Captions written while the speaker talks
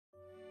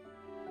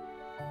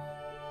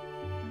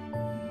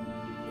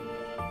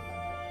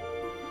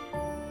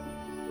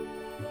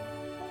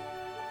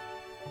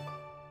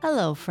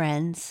Hello,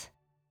 friends,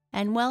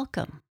 and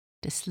welcome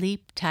to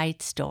Sleep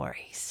Tight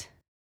Stories.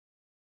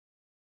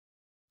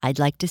 I'd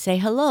like to say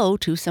hello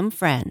to some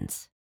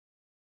friends.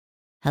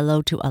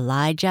 Hello to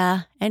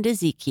Elijah and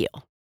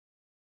Ezekiel.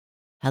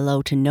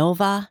 Hello to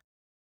Nova.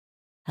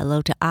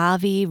 Hello to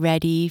Avi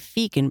Reddy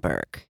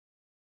Fiegenberg.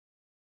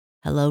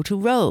 Hello to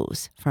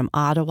Rose from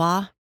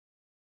Ottawa.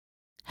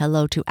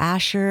 Hello to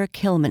Asher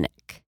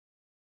Kilmanick.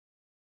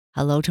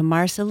 Hello to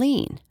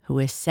Marceline, who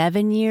is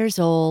 7 years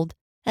old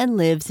and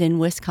lives in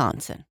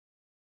Wisconsin.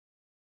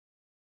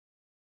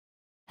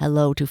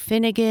 Hello to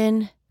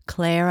Finnegan,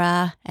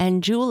 Clara,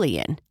 and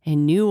Julian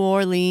in New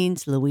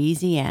Orleans,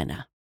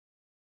 Louisiana.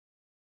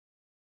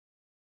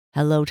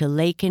 Hello to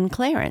Lakin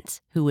Clarence,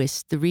 who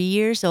is 3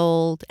 years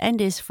old and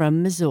is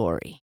from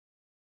Missouri.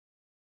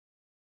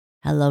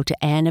 Hello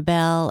to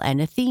Annabelle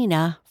and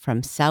Athena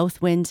from South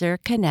Windsor,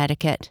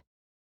 Connecticut.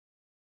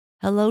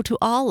 Hello to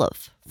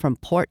Olive from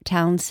Port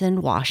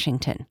Townsend,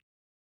 Washington.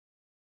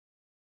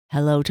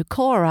 Hello to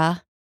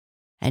Cora,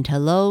 and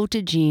hello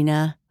to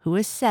Gina, who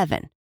is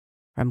 7,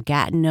 from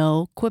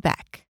Gatineau,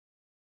 Quebec.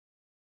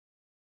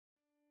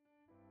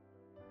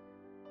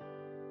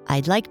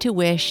 I'd like to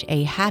wish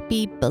a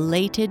happy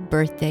belated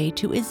birthday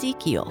to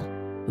Ezekiel,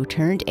 who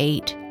turned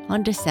 8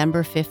 on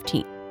December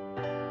 15th.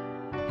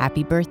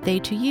 Happy birthday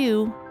to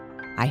you.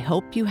 I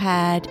hope you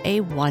had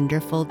a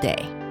wonderful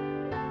day.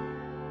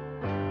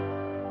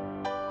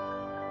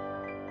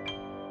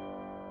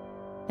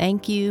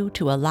 Thank you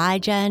to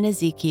Elijah and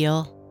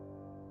Ezekiel,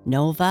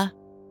 Nova,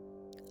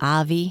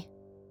 Avi,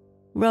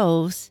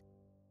 Rose,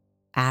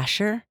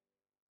 Asher,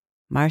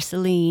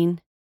 Marceline,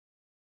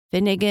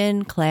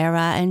 Finnegan,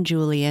 Clara, and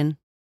Julian,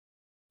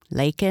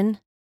 Lakin,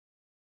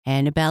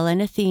 Annabelle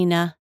and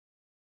Athena,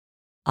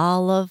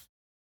 Olive,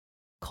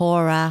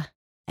 Cora,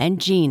 and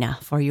Gina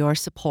for your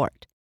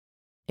support.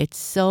 It's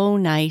so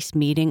nice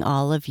meeting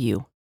all of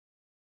you.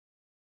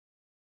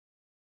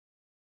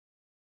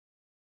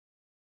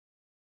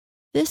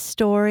 This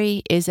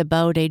story is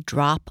about a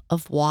drop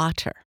of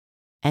water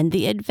and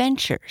the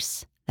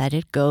adventures that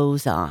it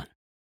goes on.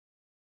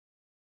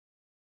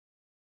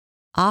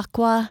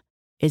 Aqua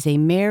is a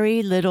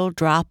merry little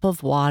drop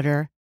of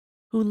water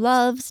who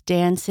loves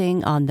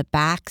dancing on the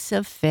backs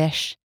of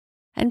fish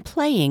and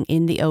playing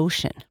in the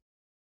ocean.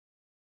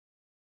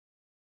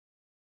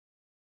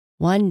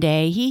 One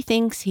day he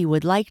thinks he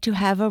would like to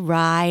have a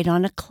ride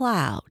on a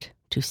cloud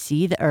to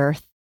see the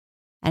earth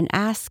and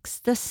asks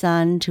the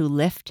sun to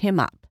lift him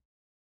up.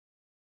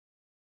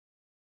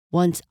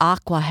 Once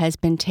Aqua has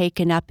been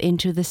taken up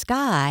into the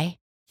sky,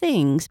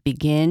 things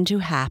begin to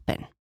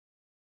happen.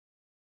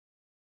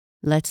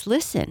 Let's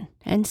listen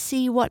and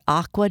see what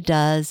Aqua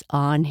does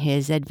on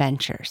his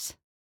adventures.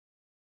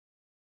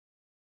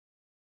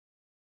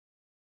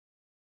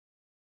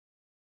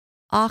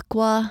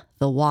 Aqua,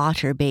 the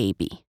Water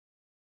Baby.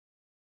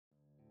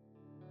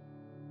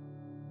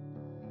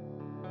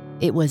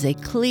 It was a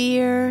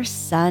clear,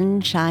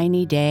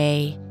 sunshiny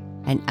day,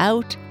 and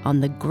out on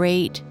the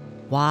great,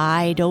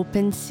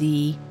 wide-open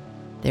sea,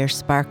 there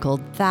sparkled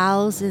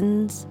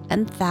thousands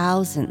and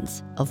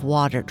thousands of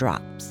water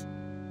drops.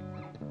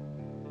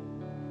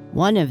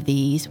 One of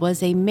these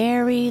was a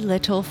merry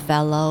little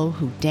fellow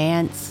who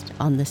danced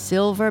on the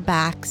silver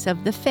backs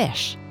of the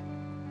fish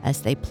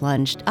as they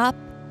plunged up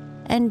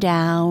and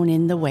down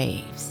in the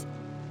waves.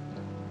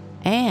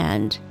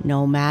 And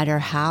no matter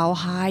how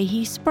high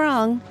he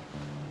sprung,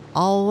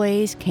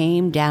 always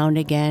came down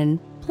again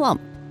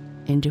plump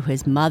into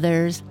his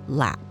mother's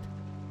lap.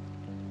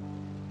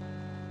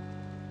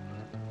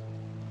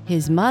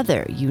 His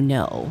mother, you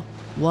know,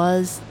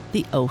 was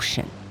the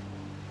ocean,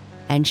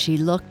 and she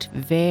looked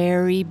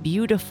very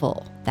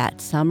beautiful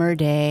that summer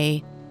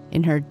day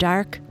in her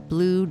dark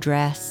blue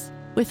dress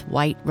with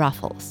white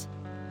ruffles.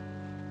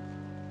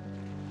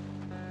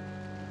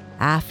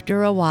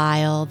 After a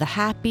while, the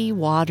happy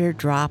water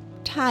drop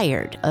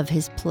tired of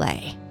his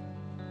play,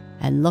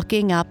 and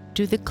looking up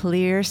to the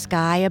clear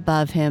sky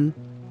above him,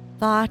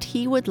 thought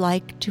he would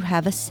like to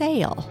have a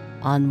sail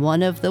on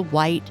one of the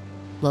white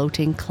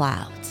floating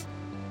clouds.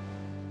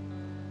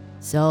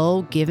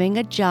 So, giving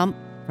a jump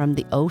from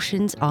the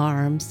ocean's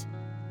arms,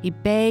 he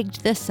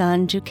begged the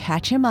sun to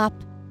catch him up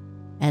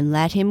and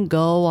let him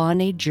go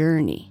on a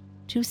journey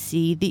to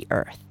see the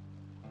earth.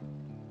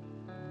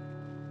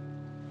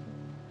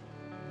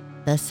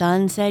 The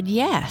sun said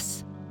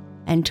yes,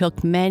 and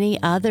took many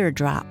other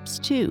drops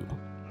too,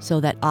 so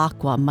that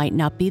Aqua might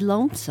not be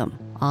lonesome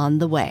on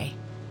the way.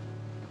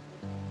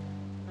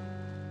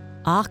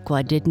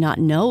 Aqua did not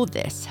know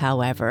this,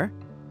 however,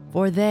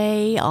 for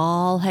they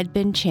all had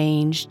been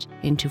changed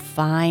into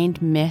fine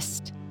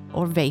mist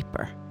or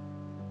vapor.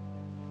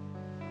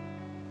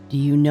 Do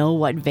you know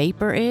what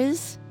vapor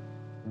is?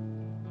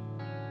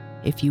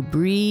 If you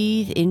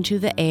breathe into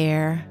the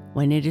air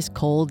when it is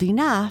cold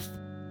enough,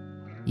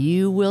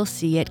 you will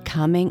see it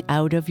coming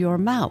out of your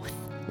mouth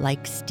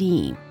like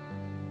steam.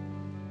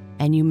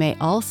 And you may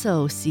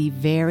also see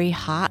very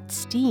hot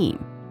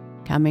steam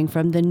coming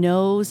from the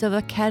nose of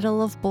a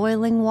kettle of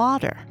boiling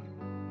water.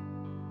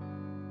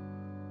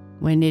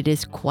 When it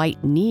is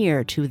quite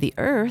near to the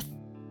earth,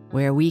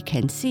 where we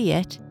can see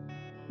it,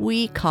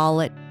 we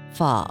call it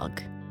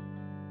fog.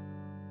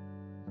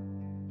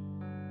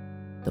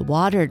 The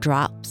water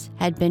drops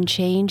had been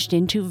changed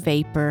into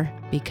vapor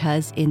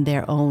because in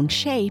their own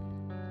shape,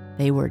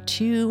 they were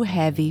too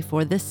heavy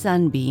for the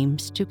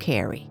sunbeams to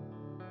carry.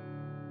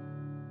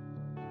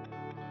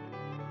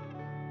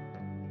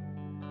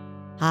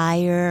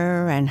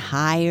 Higher and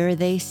higher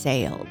they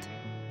sailed,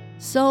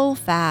 so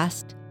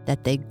fast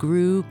that they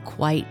grew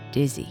quite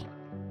dizzy.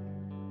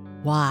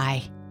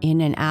 Why, in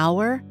an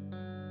hour,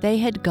 they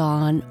had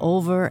gone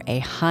over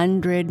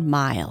 100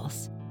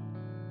 miles.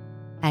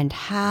 And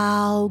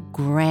how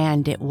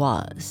grand it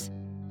was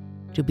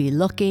to be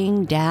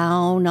looking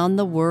down on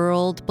the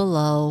world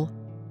below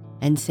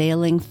and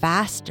sailing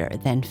faster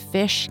than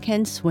fish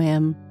can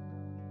swim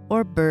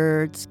or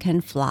birds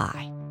can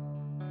fly.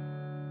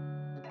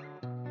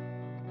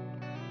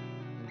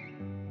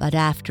 But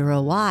after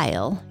a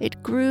while,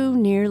 it grew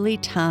nearly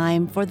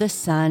time for the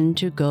sun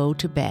to go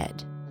to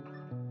bed.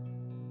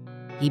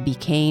 He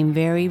became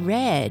very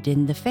red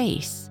in the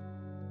face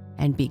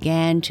and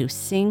began to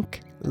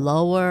sink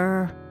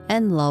lower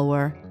and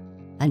lower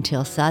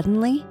until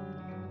suddenly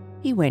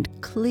he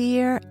went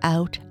clear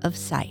out of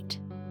sight.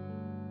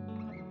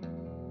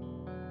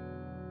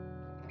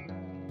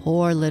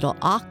 Poor little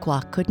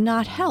Aqua could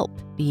not help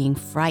being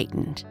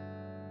frightened,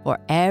 for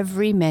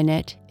every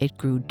minute it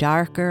grew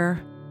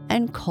darker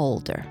and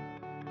colder.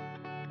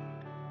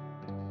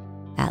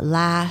 At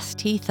last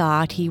he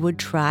thought he would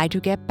try to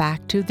get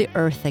back to the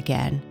earth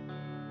again,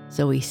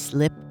 so he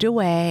slipped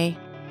away,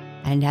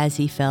 and as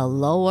he fell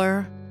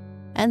lower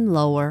and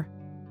lower,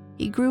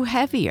 he grew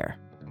heavier,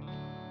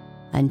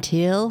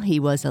 until he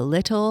was a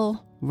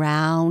little,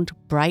 round,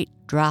 bright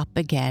drop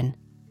again,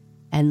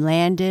 and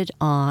landed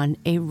on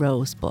a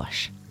rose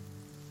bush.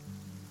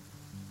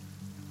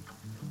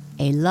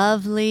 A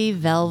lovely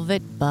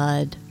velvet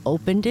bud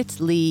opened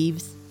its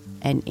leaves,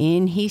 and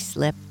in he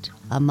slipped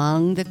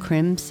among the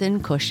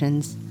crimson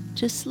cushions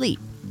to sleep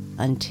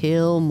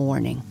until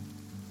morning.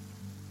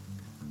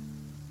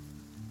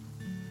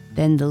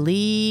 Then the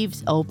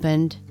leaves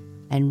opened,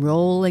 and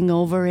rolling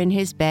over in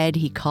his bed,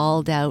 he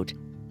called out,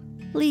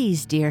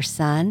 "Please, dear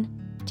sun,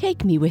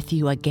 take me with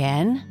you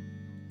again."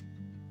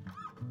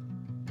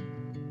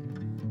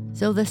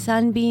 So the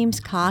sunbeams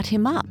caught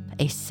him up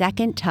a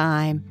second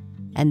time,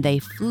 and they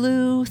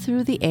flew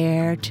through the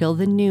air till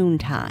the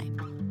noontime,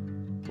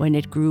 when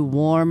it grew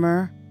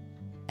warmer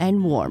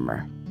and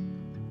warmer.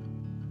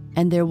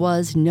 And there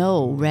was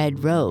no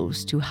red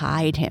rose to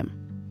hide him,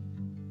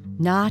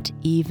 not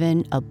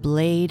even a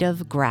blade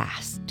of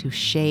grass to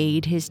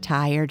shade his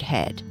tired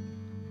head.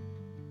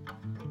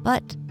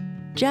 But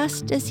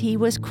just as he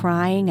was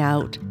crying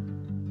out,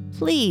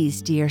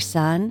 "Please, dear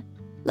sun,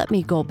 let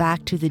me go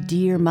back to the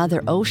dear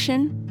Mother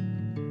Ocean,"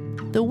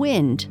 the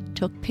wind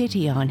took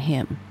pity on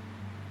him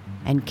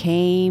and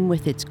came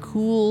with its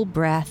cool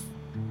breath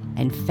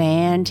and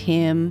fanned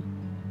him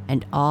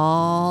and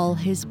all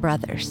his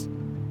brothers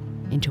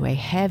into a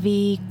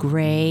heavy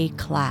gray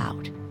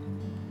cloud,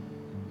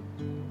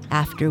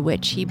 after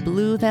which he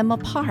blew them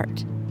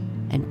apart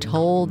and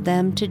told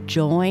them to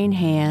join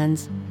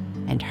hands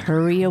and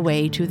hurry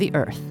away to the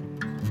earth.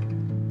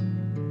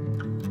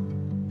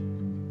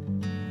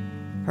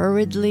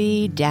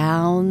 Hurriedly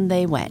down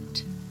they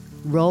went,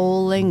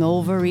 rolling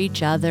over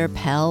each other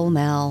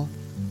pell-mell,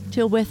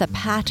 till with a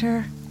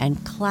patter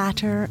and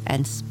clatter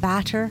and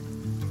spatter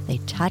they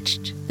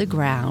touched the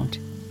ground.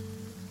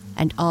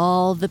 And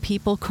all the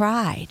people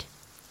cried,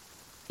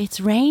 "It's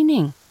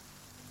raining!"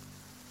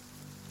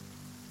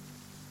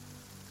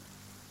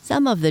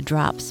 Some of the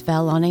drops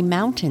fell on a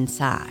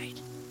mountainside,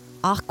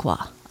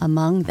 Aqua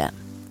among them,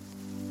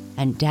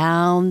 and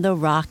down the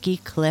rocky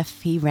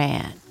cliff he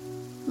ran,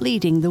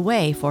 leading the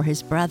way for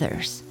his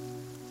brothers.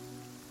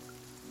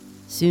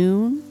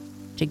 Soon,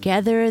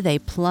 together they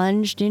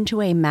plunged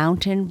into a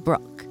mountain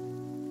brook,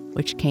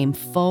 which came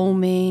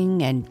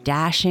foaming and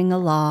dashing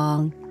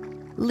along,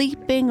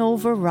 leaping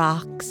over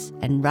rocks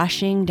and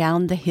rushing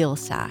down the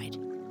hillside,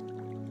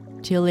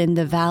 till in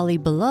the valley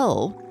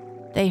below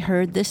they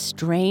heard the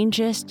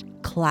strangest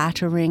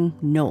clattering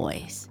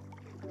noise.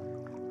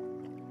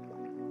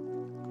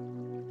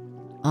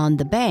 On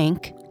the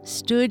bank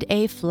stood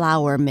a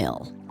flour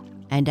mill,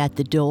 and at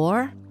the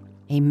door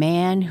a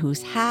man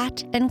whose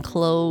hat and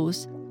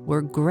clothes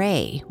were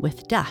gray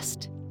with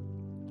dust.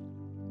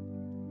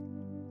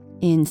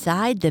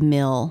 Inside the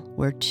mill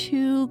were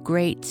two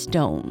great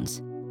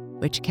stones,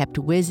 which kept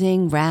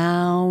whizzing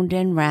round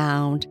and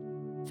round,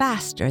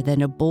 faster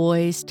than a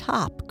boy's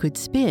top could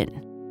spin,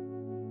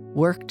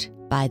 worked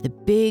by the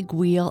big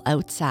wheel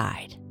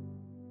outside.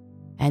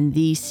 And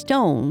these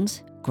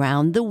stones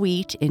ground the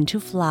wheat into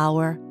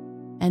flour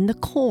and the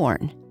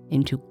corn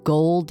into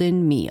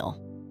golden meal.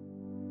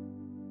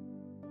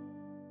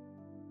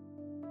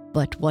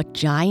 But what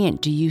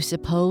giant do you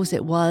suppose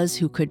it was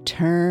who could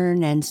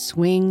turn and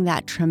swing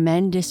that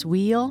tremendous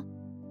wheel,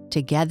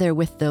 together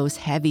with those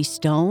heavy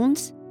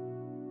stones?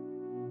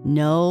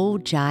 No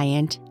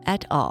giant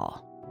at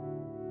all.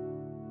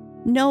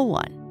 No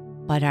one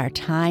but our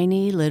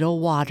tiny little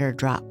water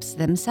drops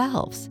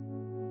themselves,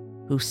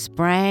 who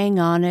sprang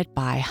on it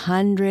by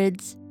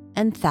hundreds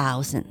and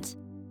thousands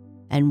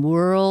and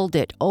whirled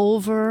it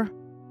over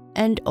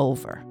and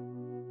over.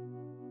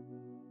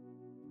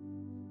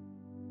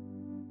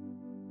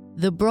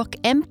 The brook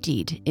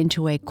emptied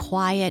into a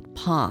quiet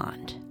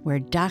pond where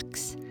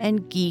ducks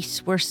and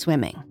geese were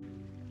swimming.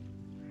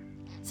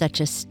 Such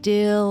a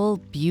still,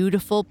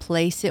 beautiful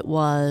place it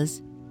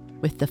was,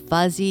 with the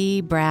fuzzy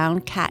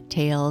brown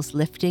cattails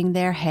lifting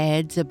their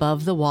heads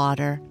above the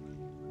water,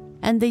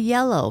 and the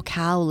yellow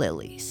cow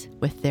lilies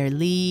with their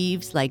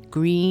leaves like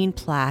green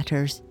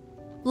platters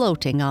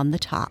floating on the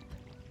top.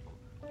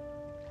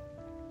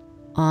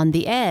 On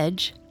the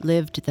edge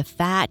lived the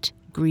fat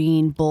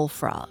green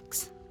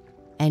bullfrogs,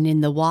 and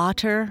in the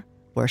water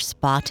were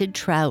spotted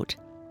trout,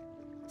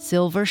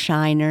 silver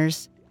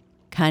shiners,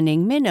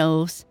 cunning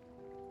minnows,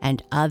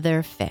 and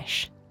other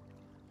fish.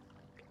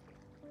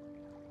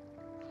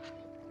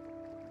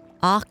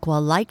 Aqua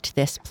liked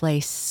this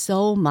place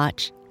so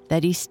much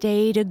that he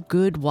stayed a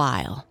good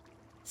while,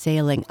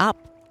 sailing up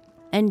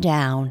and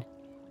down,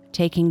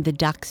 taking the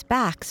ducks'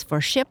 backs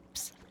for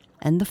ships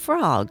and the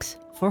frogs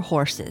for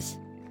horses.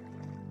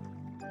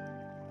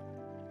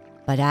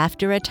 But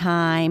after a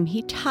time,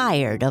 he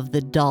tired of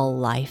the dull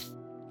life,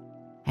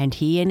 and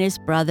he and his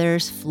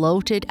brothers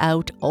floated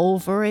out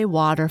over a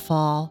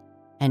waterfall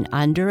and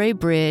under a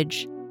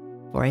bridge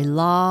for a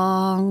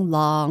long,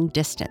 long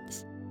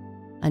distance,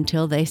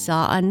 until they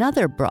saw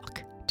another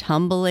brook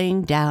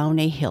tumbling down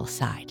a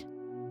hillside.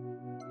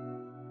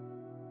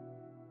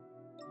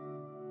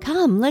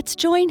 "Come, let's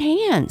join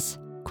hands,"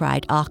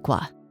 cried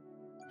Aqua.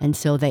 And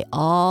so they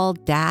all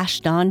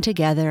dashed on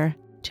together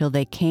till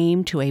they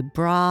came to a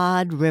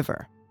broad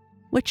river,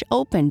 which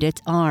opened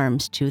its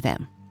arms to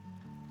them.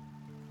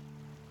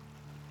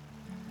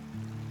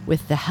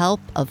 With the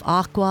help of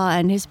Aqua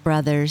and his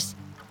brothers,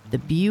 the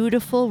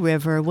beautiful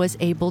river was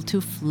able to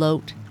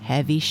float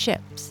heavy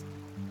ships.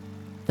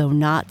 Though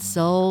not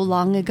so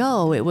long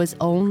ago, it was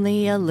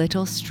only a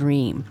little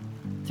stream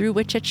through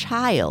which a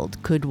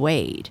child could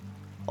wade,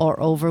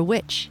 or over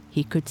which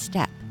he could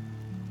step.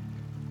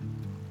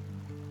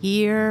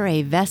 Here,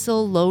 a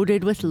vessel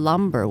loaded with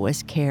lumber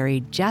was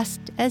carried just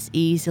as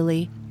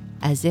easily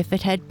as if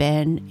it had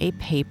been a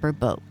paper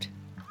boat.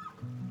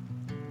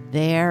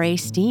 There, a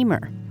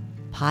steamer,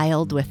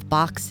 piled with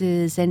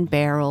boxes and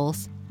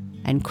barrels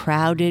and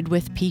crowded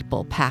with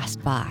people,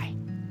 passed by,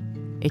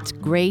 its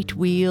great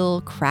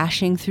wheel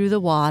crashing through the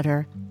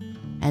water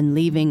and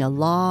leaving a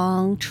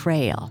long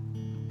trail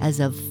as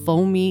of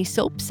foamy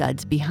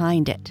soapsuds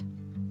behind it.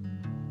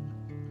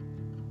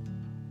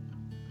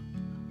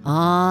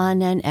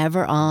 On and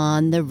ever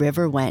on the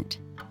river went,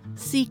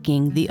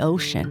 seeking the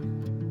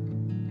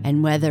ocean.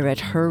 And whether it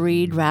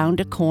hurried round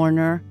a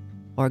corner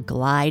or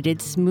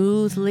glided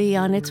smoothly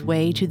on its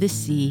way to the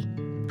sea,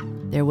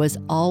 there was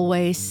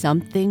always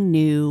something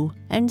new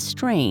and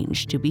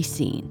strange to be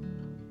seen.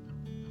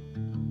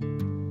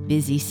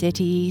 Busy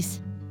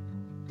cities,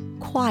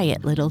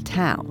 quiet little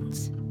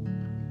towns,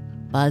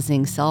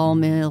 buzzing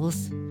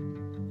sawmills,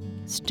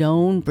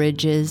 stone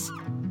bridges,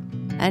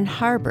 and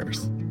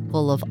harbors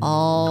full of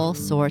all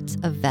sorts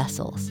of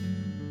vessels,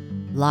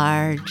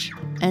 large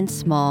and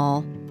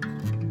small,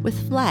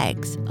 with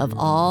flags of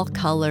all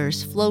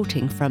colors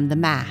floating from the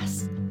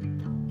masts,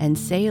 and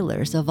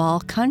sailors of all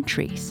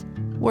countries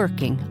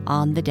working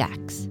on the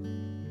decks.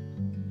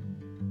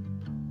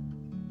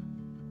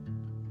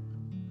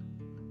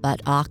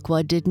 But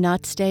Aqua did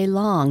not stay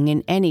long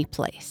in any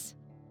place,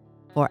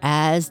 for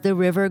as the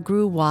river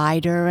grew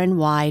wider and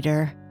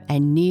wider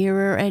and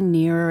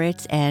nearer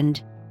its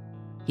end,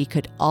 he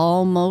could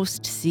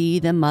almost see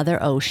the Mother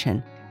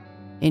Ocean,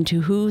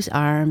 into whose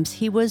arms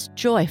he was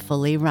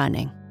joyfully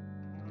running.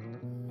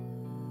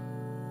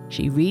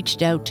 She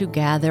reached out to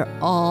gather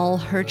all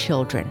her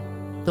children,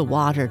 the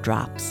water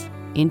drops,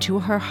 into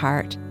her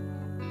heart,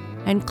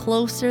 and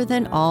closer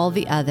than all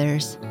the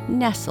others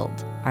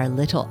nestled our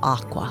little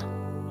Aqua.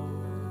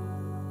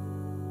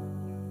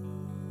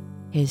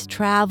 His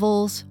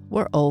travels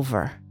were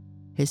over,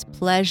 his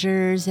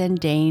pleasures and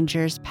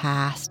dangers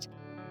past,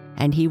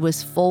 and he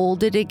was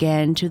folded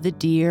again to the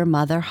dear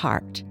mother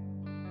heart,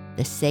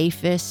 the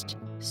safest,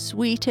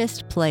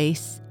 sweetest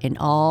place in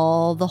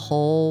all the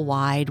whole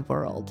wide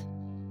world.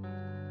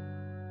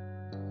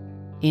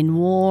 In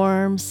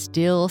warm,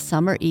 still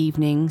summer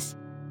evenings,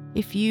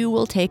 if you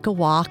will take a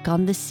walk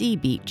on the sea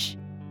beach,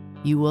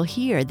 you will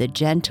hear the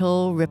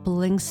gentle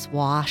rippling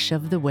swash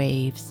of the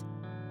waves,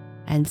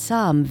 and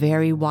some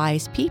very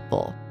wise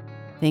people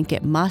think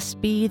it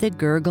must be the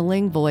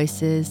gurgling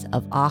voices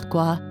of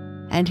Aqua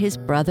and his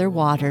brother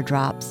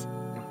Waterdrops,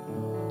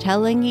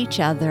 telling each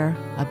other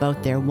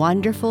about their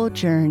wonderful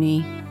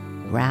journey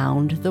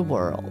round the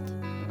world.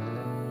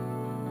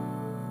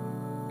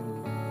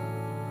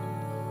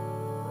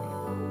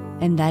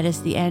 And that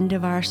is the end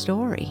of our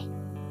story.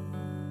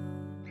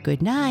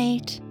 Good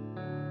night.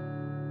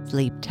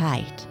 Sleep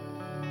tight.